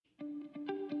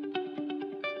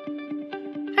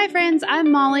Hi friends,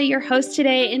 I'm Molly, your host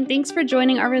today, and thanks for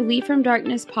joining our Relief from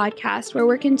Darkness podcast, where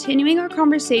we're continuing our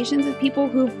conversations with people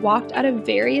who've walked out of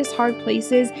various hard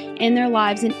places in their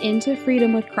lives and into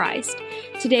freedom with Christ.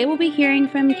 Today we'll be hearing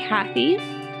from Kathy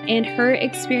and her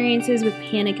experiences with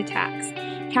panic attacks.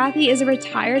 Kathy is a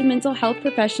retired mental health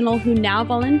professional who now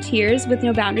volunteers with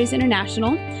No Boundaries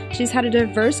International. She's had a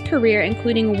diverse career,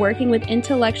 including working with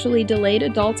intellectually delayed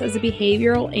adults as a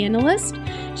behavioral analyst.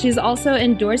 She's also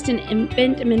endorsed in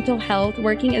infant mental health,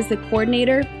 working as the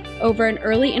coordinator over an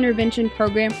early intervention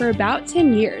program for about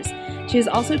 10 years. She has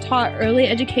also taught early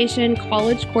education,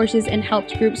 college courses, and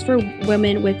helped groups for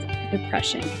women with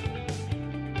depression.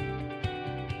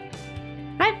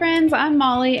 Hi friends, I'm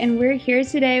Molly, and we're here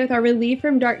today with our Relief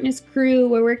from Darkness crew,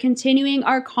 where we're continuing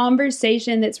our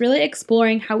conversation that's really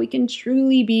exploring how we can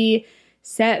truly be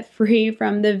set free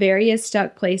from the various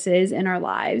stuck places in our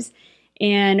lives.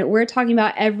 And we're talking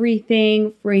about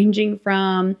everything ranging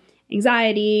from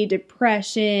anxiety,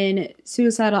 depression,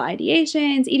 suicidal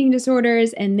ideations, eating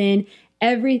disorders, and then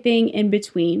everything in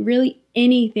between, really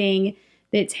anything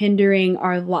that's hindering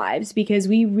our lives, because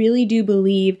we really do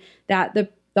believe that the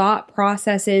thought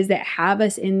processes that have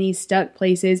us in these stuck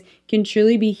places can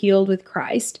truly be healed with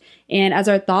Christ. And as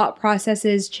our thought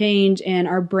processes change and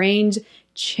our brains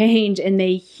change and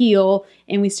they heal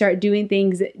and we start doing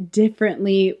things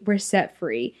differently, we're set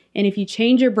free. And if you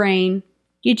change your brain,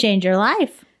 you change your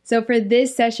life. So for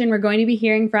this session, we're going to be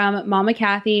hearing from Mama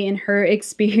Kathy and her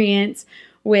experience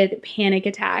with panic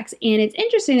attacks. And it's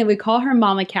interesting that we call her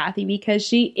Mama Kathy because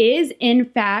she is, in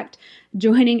fact,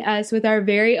 joining us with our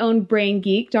very own brain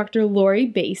geek, Dr. Lori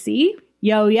Basie.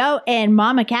 Yo, and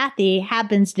Mama Kathy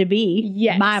happens to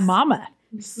be my mama.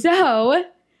 So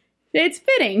it's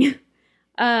fitting.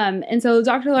 And so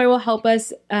Dr. Lori will help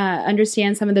us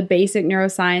understand some of the basic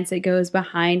neuroscience that goes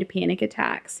behind panic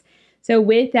attacks. So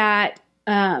with that,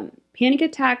 panic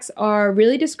attacks are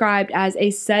really described as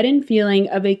a sudden feeling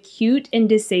of acute and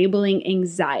disabling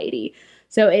anxiety.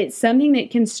 So it's something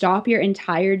that can stop your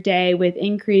entire day with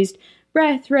increased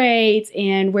breath rates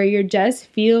and where you just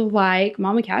feel like,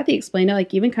 Mama Kathy explained it,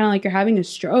 like even kind of like you're having a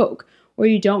stroke or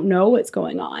you don't know what's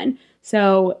going on.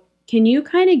 So can you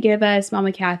kind of give us,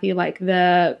 Mama Kathy, like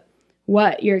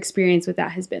what your experience with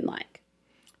that has been like?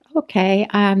 Okay.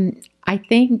 I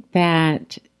think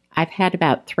that I've had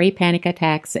about 3 panic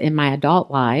attacks in my adult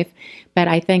life, but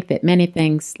I think that many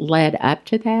things led up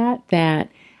to that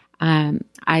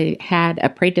I had a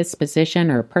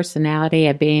predisposition or personality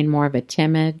of being more of a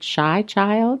timid, shy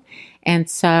child. And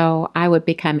so I would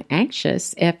become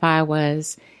anxious if I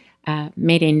was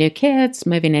meeting new kids,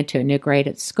 moving into a new grade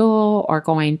at school, or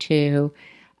going to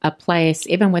a place,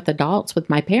 even with adults, with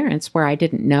my parents, where I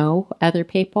didn't know other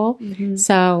people. Mm-hmm.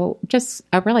 So just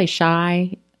a really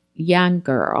shy young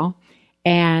girl.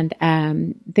 And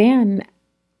then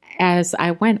as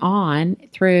I went on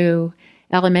through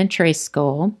elementary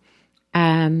school,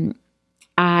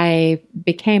 I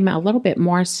became a little bit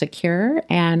more secure.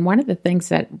 And one of the things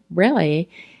that really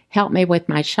helped me with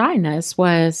my shyness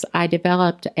was I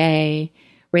developed a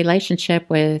relationship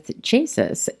with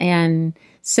Jesus in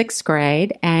 6th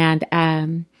grade. And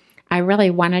I really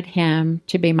wanted him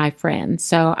to be my friend.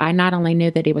 So I not only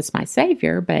knew that he was my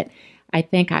Savior, but I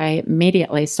think I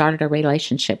immediately started a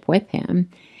relationship with him.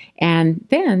 And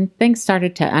then things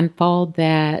started to unfold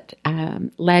that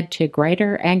led to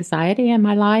greater anxiety in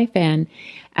my life. And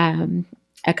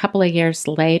a couple of years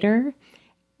later,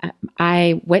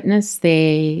 I witnessed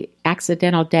the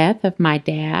accidental death of my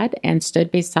dad and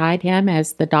stood beside him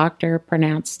as the doctor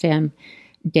pronounced him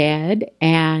dead.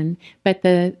 But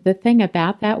the thing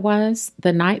about that was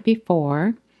the night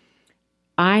before,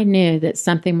 I knew that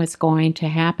something was going to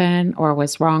happen or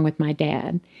was wrong with my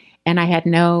dad. And I had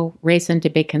no reason to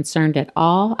be concerned at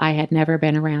all. I had never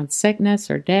been around sickness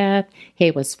or death.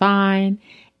 He was fine.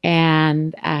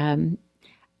 And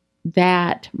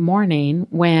that morning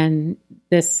when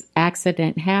this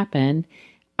accident happened,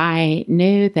 I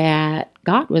knew that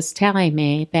God was telling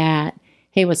me that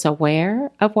he was aware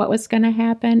of what was going to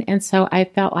happen. And so I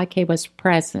felt like he was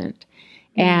present.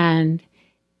 Mm-hmm. And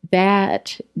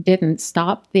that didn't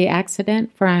stop the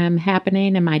accident from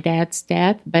happening and my dad's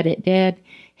death, but it did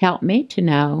help me to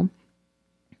know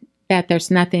that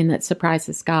there's nothing that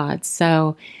surprises God.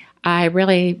 So I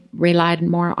really relied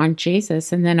more on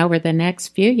Jesus. And then over the next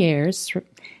few years,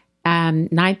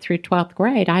 9th through 12th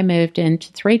grade, I moved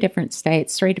into 3 different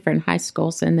states, 3 different high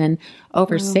schools, and then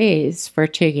overseas for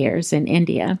 2 years in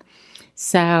India.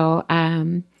 So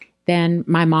then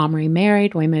my mom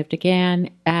remarried. We moved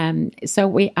again.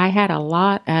 I had a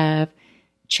lot of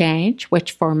change,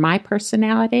 which for my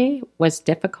personality was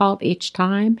difficult each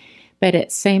time, but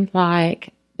it seemed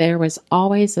like there was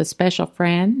always a special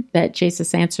friend that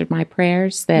Jesus answered my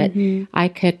prayers that I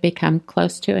could become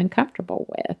close to and comfortable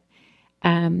with.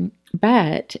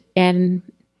 But, and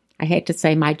I hate to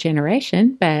say my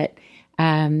generation, but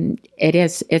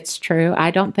it's true.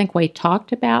 I don't think we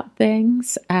talked about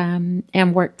things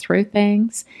and worked through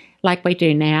things like we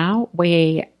do now.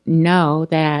 We know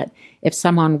that if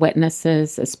someone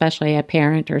witnesses, especially a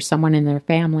parent or someone in their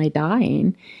family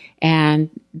dying, and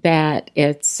that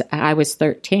I was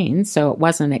 13, so it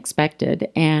wasn't expected,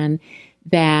 and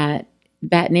that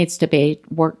needs to be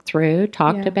worked through,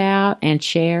 talked about, and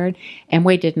shared. And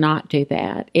we did not do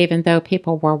that, even though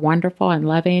people were wonderful and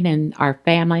loving, and our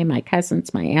family, my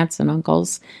cousins, my aunts and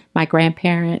uncles, my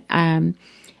grandparent,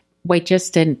 we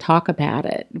just didn't talk about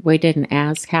it. We didn't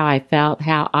ask how I felt,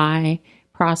 how I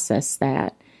processed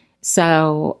that.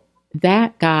 So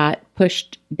that got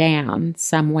pushed down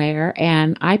somewhere,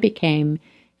 and I became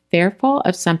fearful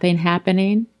of something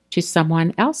happening to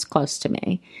someone else close to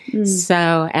me.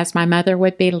 So as my mother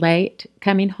would be late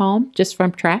coming home just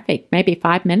from traffic, maybe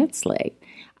 5 minutes late,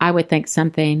 I would think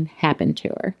something happened to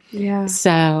her. Yeah.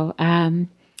 So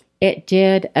it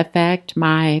did affect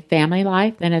my family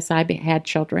life. And as I had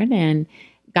children and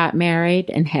got married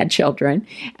and had children,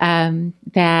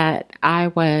 that I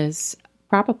was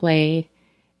probably,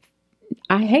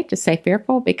 I hate to say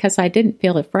fearful because I didn't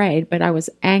feel afraid, but I was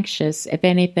anxious if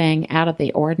anything out of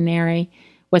the ordinary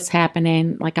was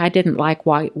happening. Like I didn't like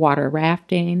whitewater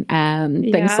rafting,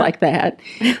 things like that.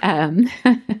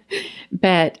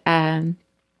 But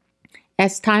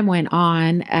as time went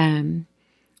on,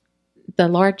 the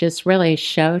Lord just really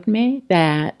showed me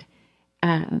that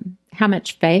how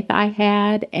much faith I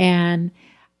had. And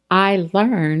I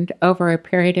learned over a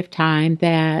period of time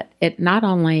that it not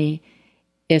only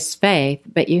is faith,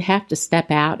 but you have to step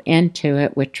out into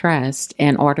it with trust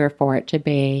in order for it to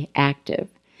be active.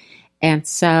 And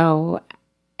so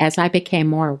as I became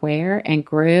more aware and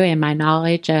grew in my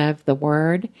knowledge of the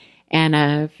Word and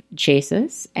of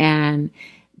Jesus, and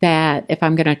that if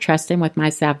I'm going to trust Him with my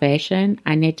salvation,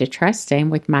 I need to trust Him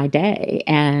with my day.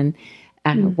 And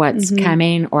what's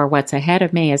coming or what's ahead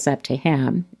of me is up to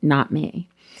Him, not me.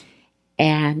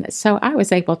 And so I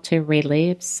was able to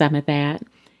relieve some of that.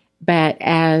 But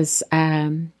as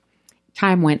time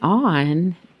went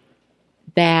on,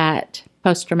 that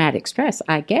post-traumatic stress,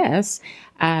 I guess,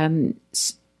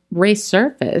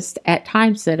 resurfaced at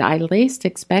times that I least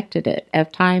expected it,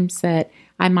 at times that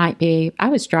I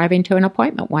was driving to an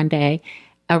appointment one day,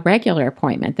 a regular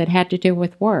appointment that had to do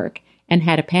with work, and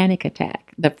had a panic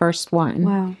attack, the first one.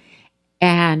 Wow.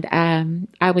 And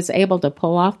I was able to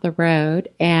pull off the road,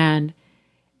 and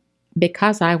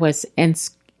because I was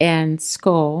in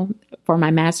school for my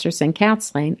master's in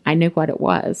counseling, I knew what it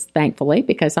was, thankfully,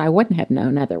 because I wouldn't have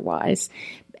known otherwise,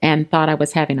 and thought I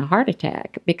was having a heart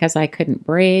attack because I couldn't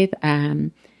breathe.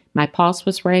 My pulse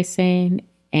was racing,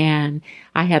 and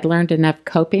I had learned enough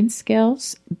coping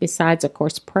skills, besides, of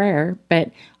course, prayer,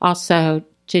 but also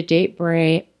to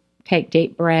take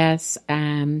deep breaths,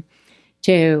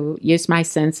 to use my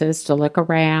senses to look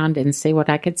around and see what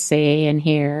I could see and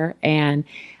hear. And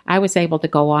I was able to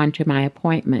go on to my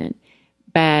appointment.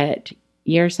 But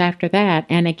years after that,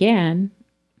 and again,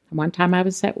 one time I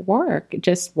was at work,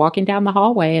 just walking down the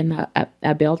hallway in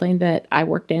a building that I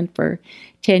worked in for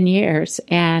 10 years,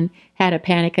 and had a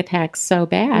panic attack so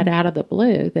bad out of the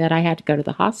blue that I had to go to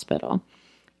the hospital.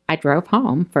 I drove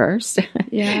home first.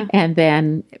 Yeah. And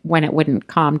then when it wouldn't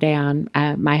calm down,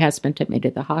 my husband took me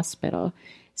to the hospital.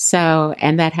 So,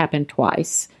 and that happened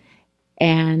twice.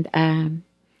 And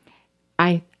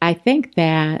I think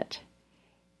that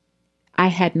I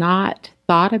had not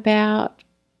thought about,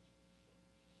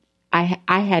 I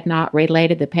had not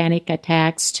related the panic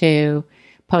attacks to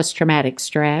post-traumatic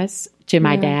stress, to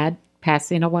my dad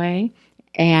passing away,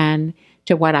 and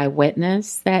to what I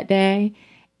witnessed that day.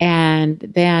 And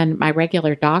then my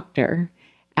regular doctor,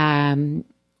 when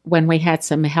we had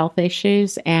some health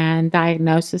issues and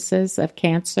diagnoses of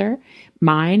cancer,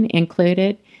 mine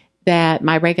included, that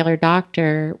my regular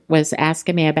doctor was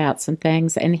asking me about some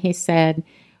things, and he said,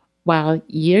 well,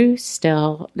 you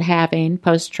still having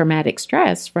post-traumatic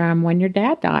stress from when your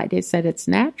dad died. He said it's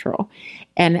natural.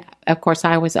 And of course,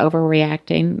 I was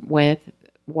overreacting with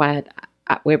what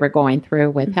we were going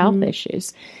through with health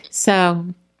issues. So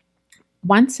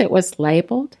once it was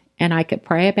labeled and I could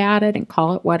pray about it and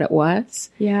call it what it was,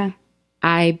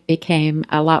 I became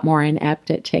a lot more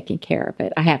inept at taking care of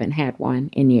it. I haven't had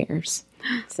one in years.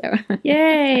 So,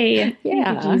 yay!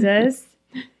 Yeah, thank you, Jesus.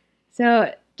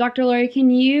 So, Dr. Lori,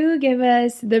 can you give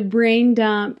us the brain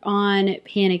dump on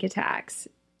panic attacks?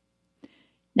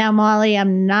 Now, Molly,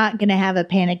 I'm not going to have a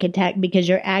panic attack because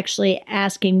you're actually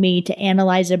asking me to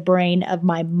analyze a brain of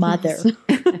my mother.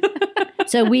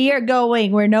 So we are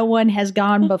going where no one has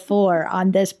gone before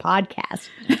on this podcast.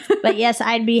 But yes,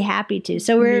 I'd be happy to.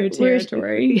 So New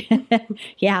territory.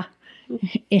 Yeah.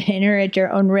 Enter at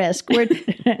your own risk.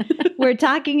 We're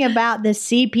talking about the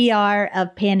CPR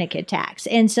of panic attacks.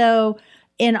 And so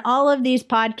in all of these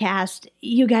podcasts,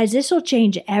 you guys, this will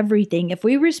change everything. If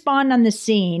we respond on the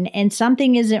scene and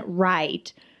something isn't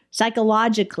right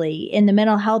psychologically in the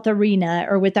mental health arena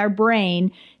or with our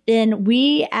brain, then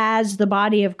we as the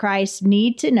body of Christ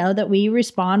need to know that we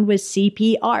respond with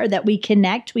CPR, that we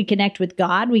connect with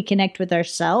God, we connect with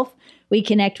ourselves, we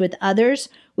connect with others.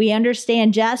 We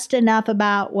understand just enough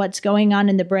about what's going on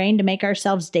in the brain to make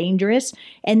ourselves dangerous.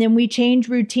 And then we change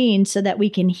routines so that we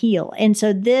can heal. And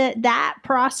so that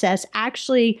process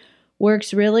actually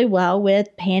works really well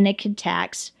with panic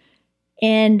attacks.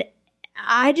 And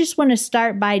I just want to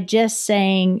start by just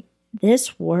saying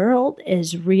this world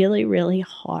is really, really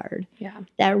hard. Yeah.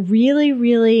 That really,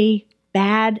 really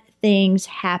bad things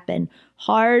happen.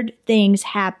 Hard things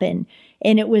happen.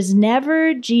 And it was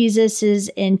never Jesus's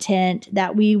intent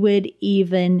that we would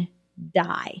even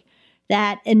die.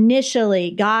 That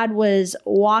initially God was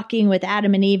walking with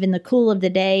Adam and Eve in the cool of the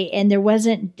day, and there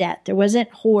wasn't death, there wasn't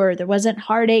horror, there wasn't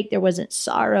heartache, there wasn't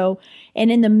sorrow.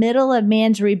 And in the middle of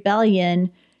man's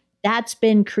rebellion, that's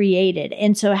been created.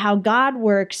 And so how God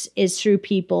works is through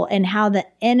people, and how the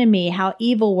enemy, how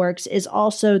evil works is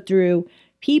also through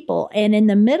people. And in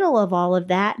the middle of all of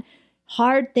that,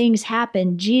 hard things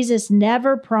happen. Jesus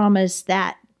never promised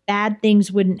that bad things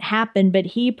wouldn't happen, but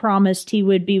he promised he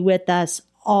would be with us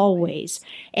always.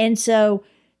 And so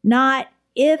not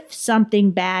if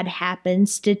something bad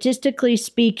happens, statistically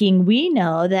speaking, we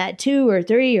know that 2 or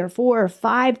 3 or 4 or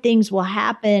 5 things will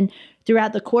happen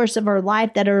throughout the course of our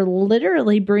life that are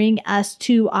literally bring us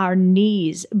to our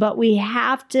knees. But we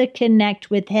have to connect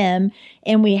with him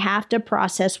and we have to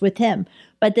process with him.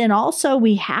 But then also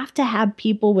we have to have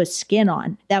people with skin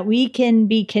on that we can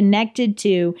be connected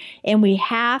to, and we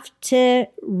have to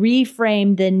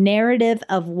reframe the narrative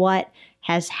of what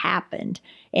has happened.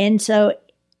 And so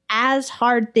as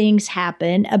hard things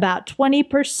happen, about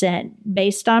 20%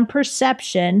 based on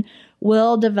perception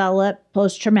will develop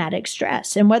post-traumatic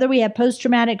stress. And whether we have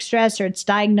post-traumatic stress or it's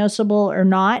diagnosable or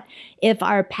not, if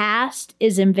our past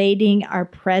is invading our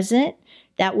present,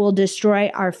 that will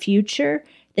destroy our future,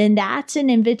 then that's an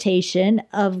invitation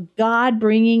of God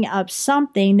bringing up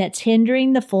something that's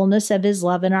hindering the fullness of his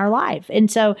love in our life.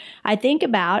 And so I think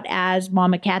about as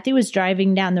Mama Kathy was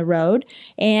driving down the road,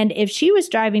 and if she was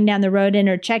driving down the road and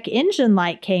her check engine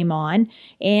light came on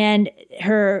and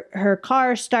her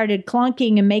car started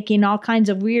clunking and making all kinds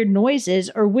of weird noises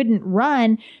or wouldn't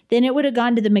run, then it would have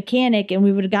gone to the mechanic and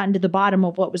we would have gotten to the bottom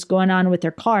of what was going on with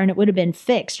her car, and it would have been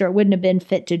fixed, or it wouldn't have been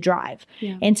fit to drive.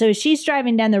 Yeah. And so she's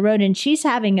driving down the road and she's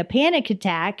having a panic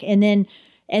attack, and then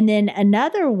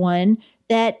another one,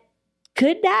 that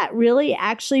could that really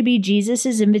actually be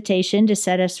Jesus's invitation to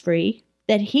set us free?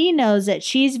 That he knows that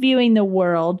she's viewing the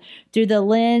world through the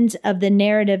lens of the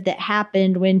narrative that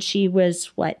happened when she was,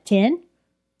 what, 10?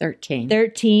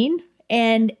 13.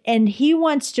 And he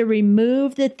wants to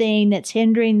remove the thing that's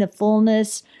hindering the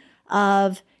fullness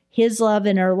of his love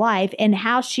in her life and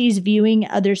how she's viewing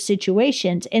other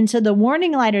situations. And so the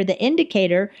warning light or the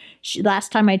indicator,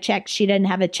 last time I checked, she didn't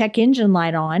have a check engine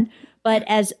light on. But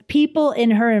as people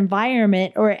in her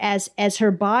environment, or as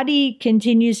her body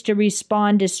continues to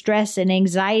respond to stress and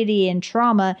anxiety and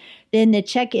trauma, then the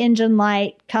check engine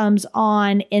light comes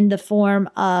on in the form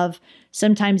of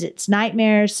sometimes it's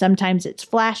nightmares, sometimes it's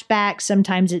flashbacks,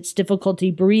 sometimes it's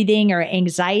difficulty breathing or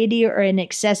anxiety or an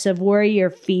excessive worry or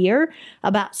fear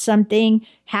about something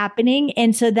happening.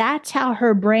 And so that's how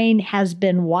her brain has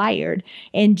been wired.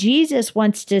 And Jesus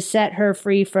wants to set her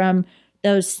free from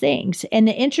those things. And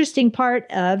the interesting part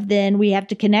of then we have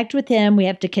to connect with him, we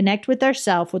have to connect with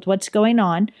ourselves, with what's going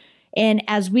on. And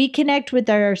as we connect with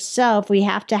ourselves, we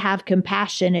have to have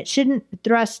compassion. It shouldn't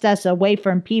thrust us away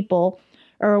from people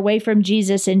or away from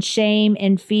Jesus in shame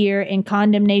and fear and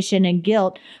condemnation and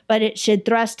guilt, but it should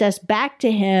thrust us back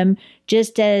to him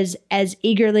just as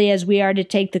eagerly as we are to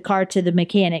take the car to the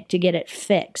mechanic to get it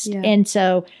fixed. Yeah. And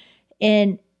so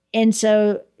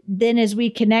then as we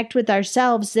connect with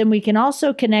ourselves, then we can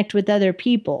also connect with other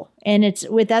people. And it's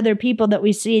with other people that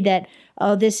we see that,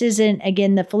 oh, this isn't,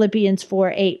 again, the Philippians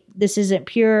 4:8, this isn't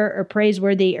pure or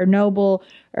praiseworthy or noble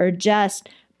or just.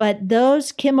 But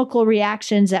those chemical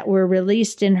reactions that were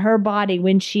released in her body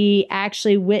when she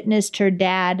actually witnessed her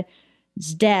dad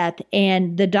death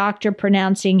and the doctor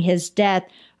pronouncing his death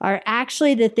are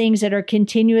actually the things that are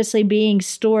continuously being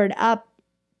stored up.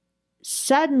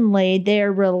 Suddenly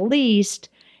they're released,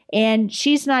 and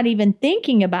she's not even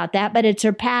thinking about that, but it's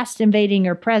her past invading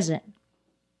her present.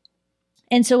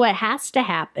 And so what has to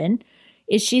happen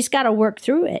is she's got to work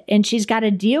through it, and she's got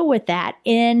to deal with that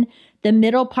in the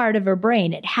middle part of her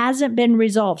brain. It hasn't been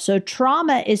resolved. So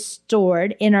trauma is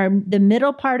stored in the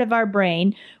middle part of our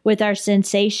brain with our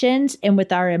sensations and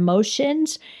with our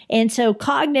emotions. And so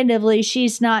cognitively,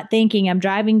 she's not thinking, I'm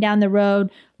driving down the road,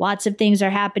 lots of things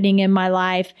are happening in my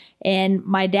life, and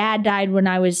my dad died when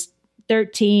I was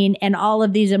 13, and all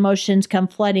of these emotions come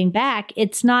flooding back.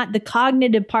 It's not the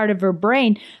cognitive part of her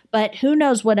brain, but who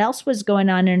knows what else was going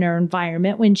on in her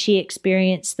environment when she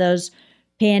experienced those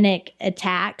panic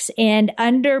attacks. And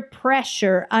under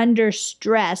pressure, under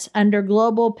stress, under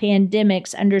global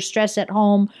pandemics, under stress at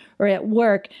home or at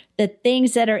work, the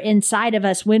things that are inside of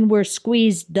us when we're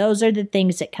squeezed, those are the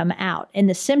things that come out. And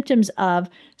the symptoms of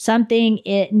something,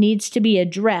 it needs to be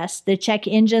addressed. The check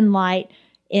engine light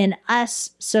in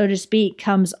us, so to speak,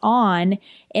 comes on,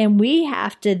 and we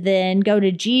have to then go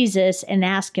to Jesus and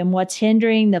ask him what's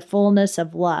hindering the fullness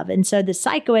of love. And so the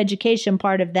psychoeducation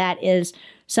part of that is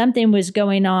something was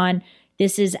going on.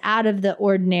 This is out of the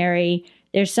ordinary.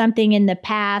 There's something in the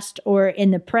past or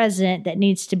in the present that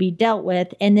needs to be dealt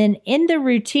with. And then in the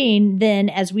routine, then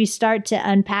as we start to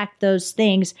unpack those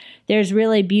things, there's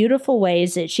really beautiful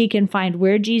ways that she can find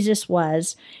where Jesus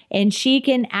was, and she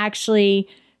can actually,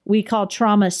 we call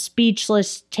trauma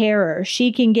speechless terror.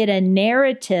 She can get a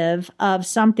narrative of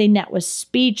something that was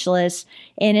speechless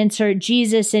and insert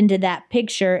Jesus into that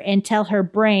picture and tell her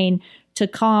brain to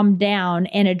calm down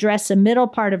and address the middle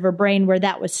part of her brain where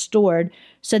that was stored,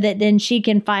 so that then she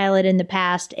can file it in the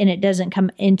past and it doesn't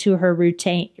come into her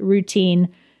routine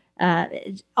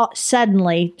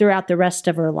suddenly throughout the rest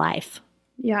of her life.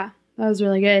 Yeah, that was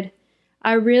really good.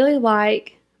 I really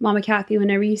like, Mama Kathy,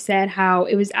 whenever you said how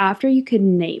it was after you could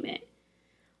name it.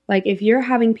 Like if you're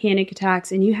having panic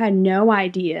attacks and you had no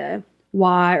idea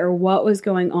why or what was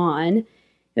going on,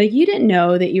 like you didn't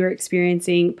know that you were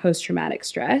experiencing post-traumatic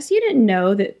stress. You didn't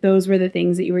know that those were the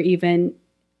things that you were even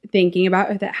thinking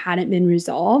about or that hadn't been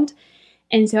resolved.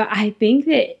 And so I think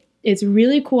that it's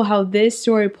really cool how this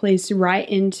story plays right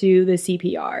into the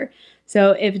CPR.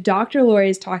 So if Dr. Lori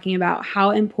is talking about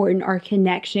how important our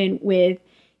connection with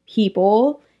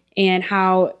people and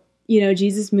how,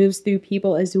 Jesus moves through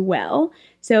people as well.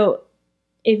 So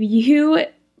if you,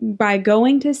 by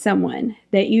going to someone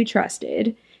that you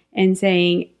trusted and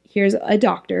saying, here's a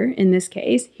doctor in this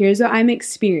case, here's what I'm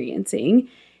experiencing,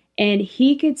 and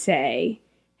he could say,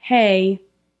 hey,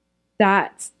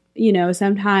 that's,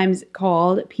 sometimes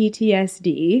called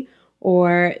PTSD,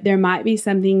 or there might be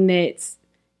something that's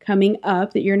coming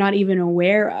up that you're not even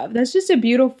aware of. That's just a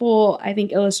beautiful, I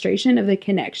think, illustration of the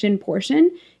connection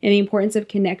portion and the importance of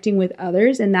connecting with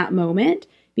others in that moment,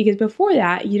 because before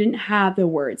that, you didn't have the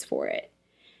words for it.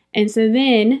 And so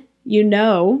then,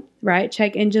 right,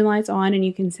 check engine lights on, and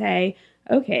you can say,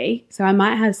 okay, so I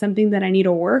might have something that I need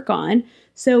to work on.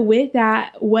 So with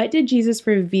that, what did Jesus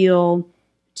reveal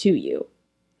to you?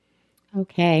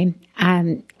 Okay.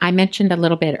 I mentioned a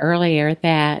little bit earlier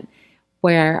that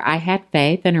where I had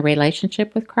faith in a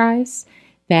relationship with Christ,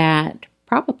 that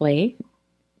probably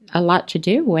a lot to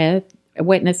do with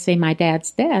witnessing my dad's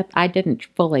death, I didn't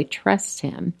fully trust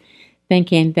him,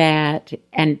 thinking that,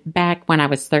 and back when I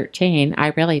was 13,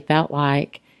 I really felt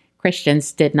like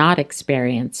Christians did not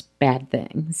experience bad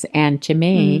things. And to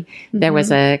me, there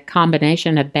was a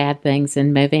combination of bad things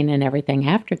and moving and everything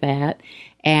after that.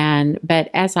 But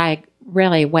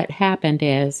what happened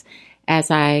is,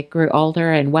 as I grew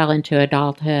older and well into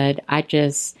adulthood, I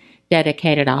just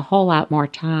dedicated a whole lot more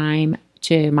time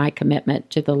to my commitment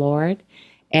to the Lord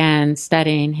and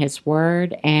studying His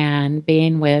Word and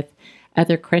being with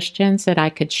other Christians that I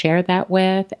could share that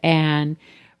with and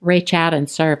reach out and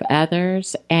serve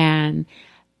others. And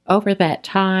over that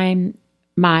time,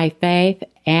 my faith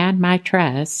and my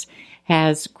trust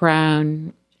has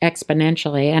grown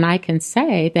exponentially. And I can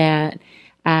say that,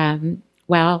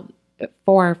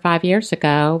 4 or 5 years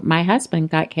ago, my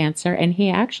husband got cancer, and he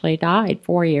actually died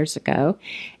 4 years ago.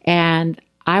 And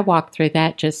I walked through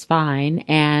that just fine,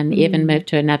 and even moved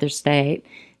to another state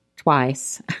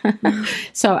twice.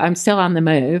 So I'm still on the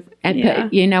move.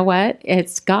 But you know what?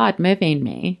 It's God moving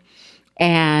me.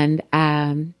 And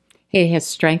He has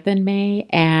strengthened me,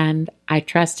 and I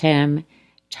trust Him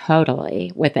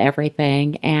totally with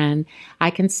everything. And I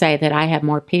can say that I have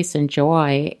more peace and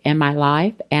joy in my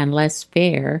life and less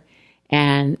fear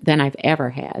than I've ever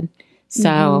had.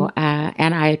 So,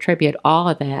 and I attribute all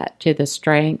of that to the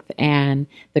strength and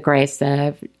the grace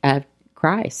of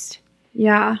Christ.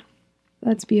 Yeah,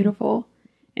 that's beautiful.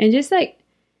 And just like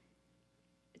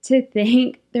to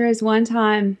think, there was one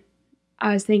time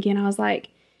I was like,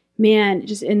 man,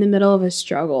 just in the middle of a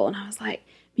struggle. And I was like,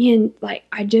 man, like,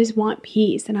 I just want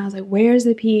peace. And I was like, where's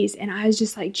the peace? And I was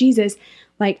just like, Jesus,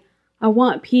 like, I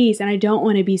want peace and I don't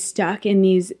want to be stuck in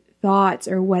these thoughts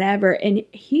or whatever. And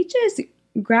he just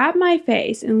grabbed my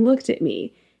face and looked at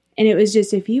me. And it was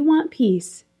just, if you want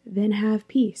peace, then have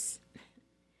peace.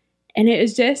 And it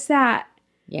was just that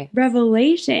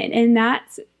revelation. And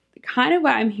that's kind of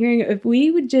what I'm hearing. If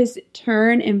we would just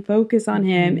turn and focus on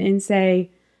him and say,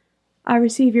 I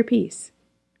receive your peace.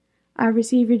 I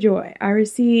receive your joy.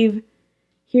 Here's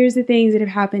the things that have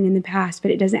happened in the past,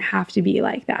 but it doesn't have to be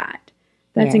like that.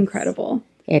 That's incredible.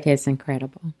 It is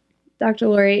incredible. Dr.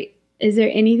 Lori, is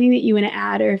there anything that you want to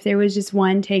add, or if there was just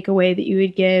one takeaway that you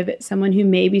would give someone who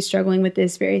may be struggling with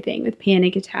this very thing, with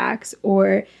panic attacks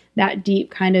or that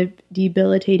deep kind of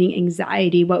debilitating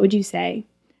anxiety, what would you say?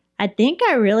 I think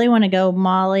I really want to go,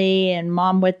 Molly and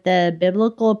Mom, with the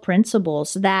biblical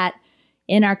principles that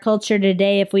in our culture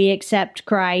today, if we accept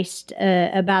Christ,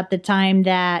 about the time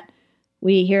that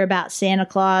we hear about Santa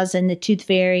Claus and the Tooth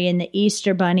Fairy and the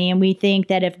Easter Bunny, and we think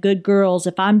that if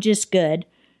I'm just good,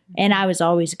 and I was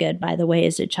always good, by the way,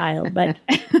 as a child, but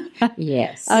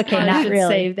yes. Okay, not really.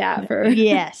 Save that for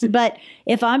yes, but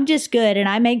if I'm just good and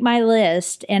I make my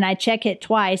list and I check it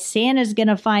twice, Santa's going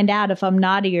to find out if I'm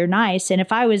naughty or nice, and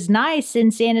if I was nice, then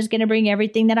Santa's going to bring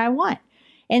everything that I want.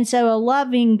 And so a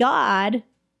loving God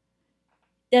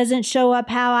doesn't show up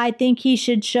how I think he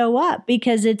should show up,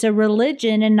 because it's a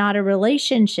religion and not a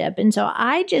relationship. And so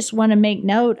I just want to make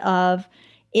note of,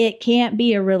 it can't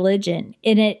be a religion.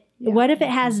 What if it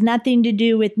has nothing to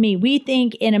do with me? We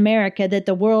think in America that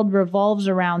the world revolves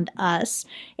around us,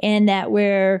 and that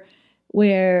we're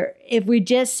if we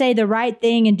just say the right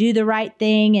thing and do the right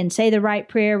thing and say the right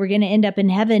prayer, we're going to end up in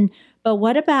heaven. But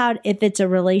what about if it's a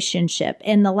relationship?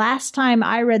 And the last time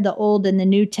I read the Old and the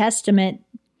New Testament,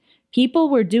 people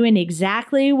were doing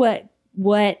exactly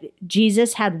what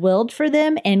Jesus had willed for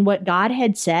them and what God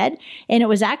had said. And it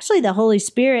was actually the Holy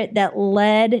Spirit that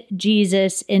led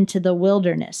Jesus into the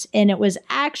wilderness. And it was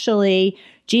actually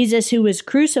Jesus who was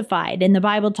crucified. And the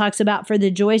Bible talks about for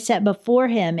the joy set before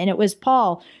him. And it was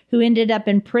Paul who ended up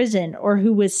in prison or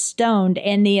who was stoned,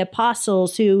 and the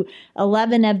apostles, who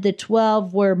 11 of the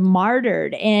 12 were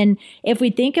martyred. And if we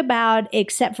think about,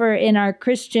 except for in our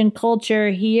Christian culture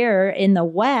here in the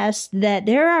West, that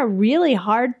there are really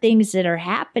hard things that are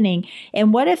happening.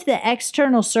 And what if the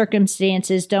external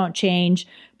circumstances don't change,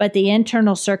 but the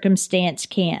internal circumstance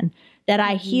can? That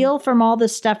I heal from all the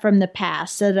stuff from the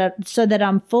past, so that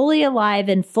I'm fully alive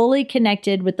and fully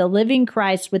connected with the living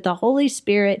Christ, with the Holy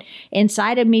Spirit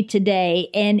inside of me today.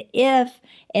 And if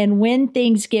and when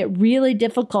things get really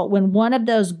difficult, when one of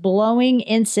those blowing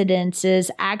incidences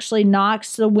actually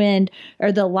knocks the wind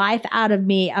or the life out of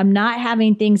me, I'm not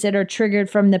having things that are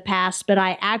triggered from the past, but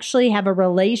I actually have a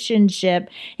relationship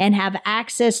and have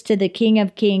access to the King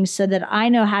of Kings, so that I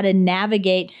know how to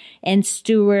navigate and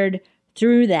steward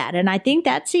through that. And I think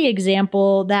that's the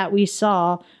example that we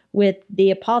saw with the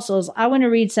apostles. I want to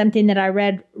read something that I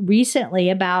read recently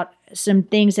about some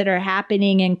things that are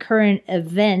happening in current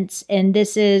events. And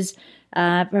this is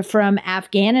from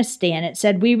Afghanistan. It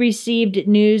said, we received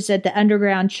news that the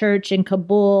underground church in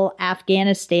Kabul,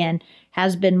 Afghanistan,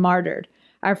 has been martyred.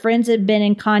 Our friends had been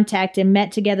in contact and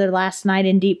met together last night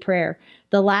in deep prayer.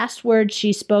 The last word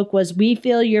she spoke was, we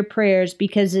feel your prayers,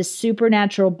 because this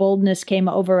supernatural boldness came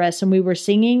over us and we were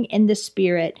singing in the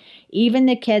Spirit. Even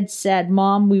the kids said,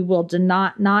 Mom, we will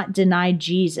not deny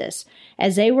Jesus.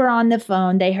 As they were on the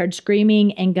phone, they heard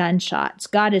screaming and gunshots.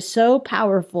 God is so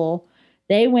powerful.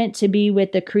 They went to be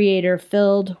with the Creator,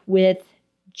 filled with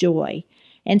joy.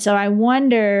 And so I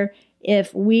wonder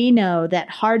if we know that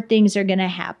hard things are going to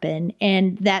happen,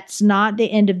 and that's not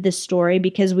the end of the story,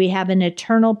 because we have an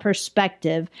eternal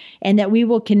perspective, and that we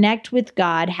will connect with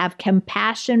God, have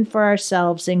compassion for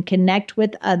ourselves, and connect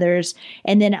with others,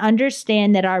 and then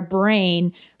understand that our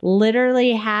brain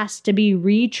literally has to be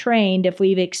retrained if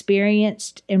we've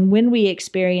experienced, and when we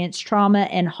experience trauma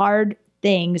and hard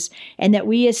things, and that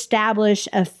we establish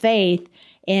a faith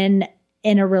in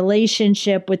a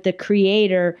relationship with the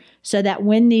Creator, so that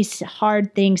when these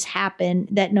hard things happen,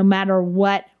 that no matter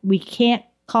what, we can't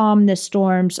calm the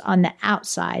storms on the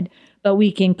outside, but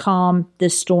we can calm the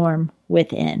storm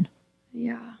within.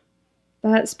 Yeah,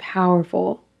 that's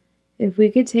powerful. If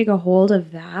we could take a hold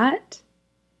of that.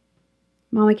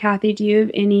 Mama Kathy, do you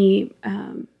have any,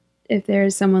 if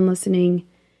there's someone listening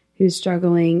who's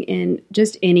struggling in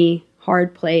just any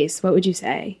hard place, what would you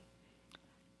say?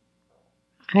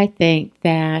 I think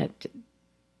that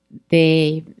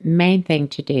the main thing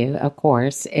to do, of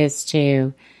course, is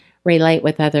to relate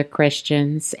with other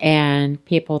Christians and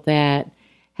people that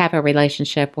have a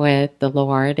relationship with the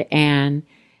Lord, and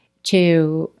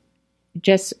to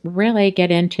just really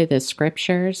get into the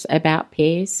scriptures about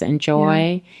peace and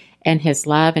joy and his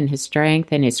love and his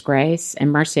strength and his grace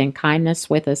and mercy and kindness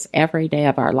with us every day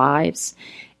of our lives,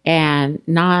 and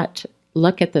not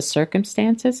look at the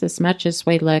circumstances as much as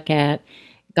we look at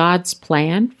God's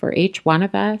plan for each one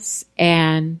of us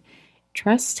and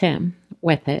trust him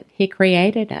with it. He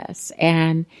created us,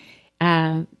 and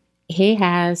he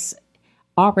has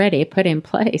already put in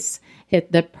place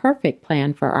the perfect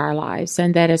plan for our lives,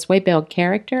 and that as we build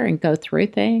character and go through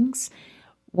things,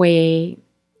 we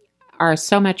are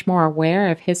so much more aware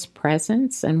of his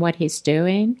presence and what he's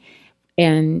doing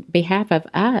in behalf of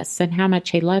us and how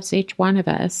much he loves each one of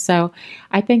us. So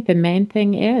I think the main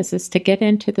thing is to get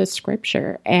into the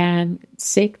scripture and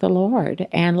seek the Lord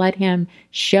and let him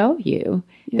show you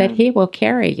that he will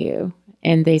carry you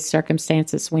in these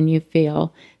circumstances when you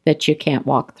feel that you can't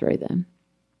walk through them.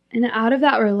 And out of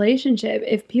that relationship,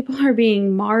 if people are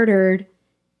being martyred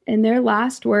and their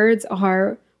last words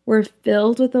are, "We're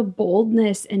filled with a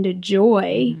boldness and a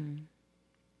joy,"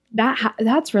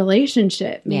 that's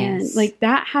relationship, man. Yes. Like,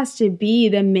 that has to be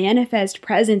the manifest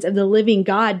presence of the living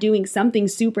God doing something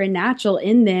supernatural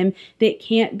in them that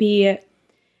can't be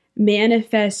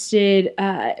manifested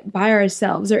by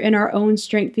ourselves or in our own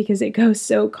strength, because it goes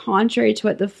so contrary to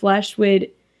what the flesh would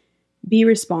be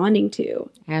responding to.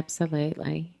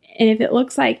 Absolutely. And if it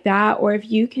looks like that, or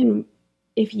if you can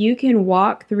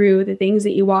walk through the things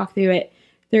that you walk through at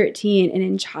 13 and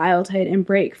in childhood and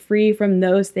break free from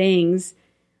those things,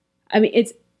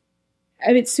 it's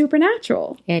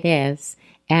supernatural. It is.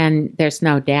 And there's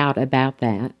no doubt about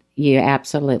that. You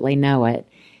absolutely know it.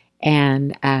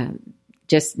 And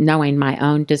just knowing my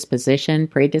own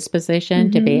predisposition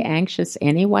to be anxious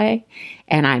anyway,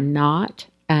 and I'm not.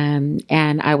 And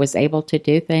I was able to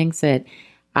do things that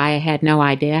I had no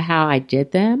idea how I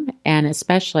did them, and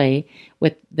especially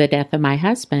with the death of my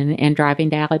husband and driving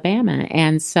to Alabama.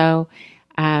 And so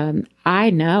I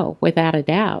know without a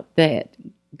doubt that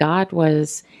God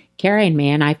was carrying me,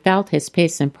 and I felt his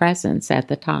peace and presence at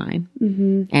the time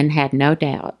and had no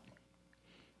doubt.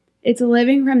 It's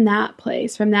living from that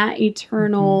place, from that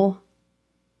eternal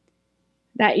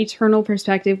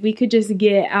perspective. We could just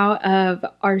get out of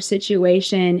our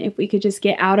situation, if we could just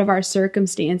get out of our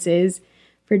circumstances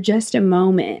for just a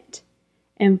moment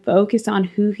and focus on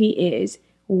who he is,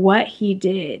 what he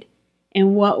did,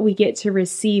 and what we get to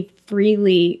receive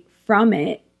freely from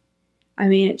it.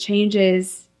 It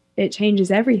changes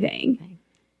everything.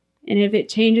 And if it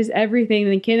changes everything,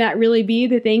 then can that really be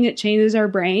the thing that changes our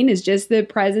brain, is just the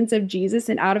presence of Jesus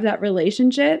and out of that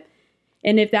relationship?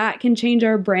 And if that can change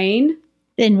our brain,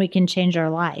 then we can change our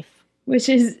life, which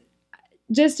is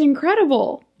just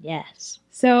incredible. Yes.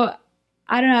 So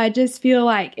I don't know. I just feel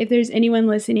like if there's anyone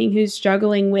listening who's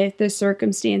struggling with the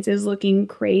circumstances looking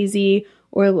crazy,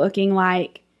 or looking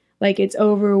like it's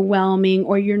overwhelming,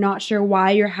 or you're not sure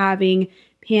why you're having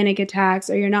panic attacks,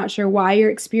 or you're not sure why you're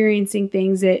experiencing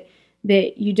things that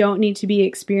you don't need to be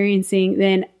experiencing,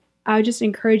 then I would just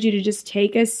encourage you to just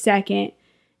take a second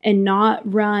and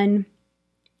not run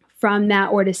from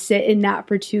that or to sit in that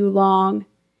for too long,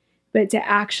 but to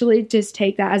actually just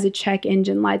take that as a check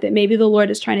engine light, that maybe the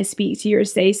Lord is trying to speak to you or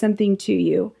say something to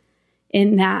you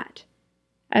in that,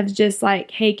 of just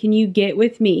like, hey, can you get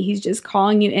with me? He's just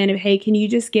calling you in of, hey, can you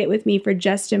just get with me for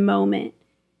just a moment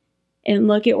and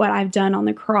look at what I've done on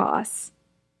the cross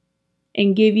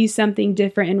and give you something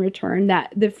different in return,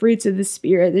 that the fruits of the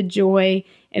Spirit, the joy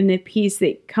and the peace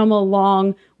that come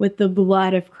along with the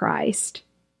blood of Christ.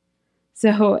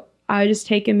 So I would just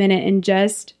take a minute and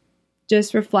just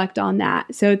reflect on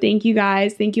that. So thank you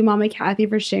guys. Thank you, Mama Kathy,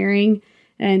 for sharing.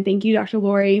 And thank you, Dr.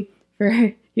 Lori,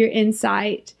 for your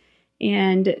insight.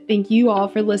 And thank you all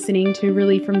for listening to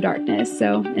Relief from Darkness.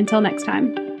 So until next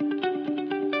time.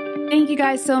 Thank you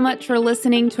guys so much for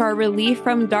listening to our Relief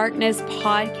from Darkness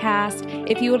podcast.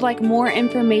 If you would like more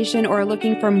information or are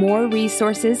looking for more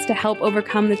resources to help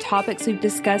overcome the topics we've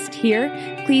discussed here,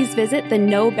 please visit the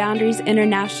No Boundaries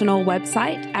International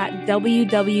website at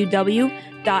www.nbint.org,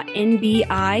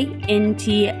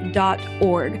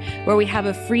 where we have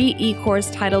a free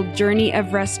e-course titled Journey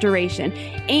of Restoration.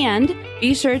 And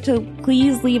be sure to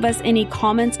please leave us any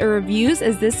comments or reviews,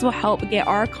 as this will help get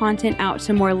our content out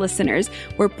to more listeners.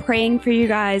 We're praying for you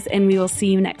guys, and we will see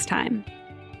you next time.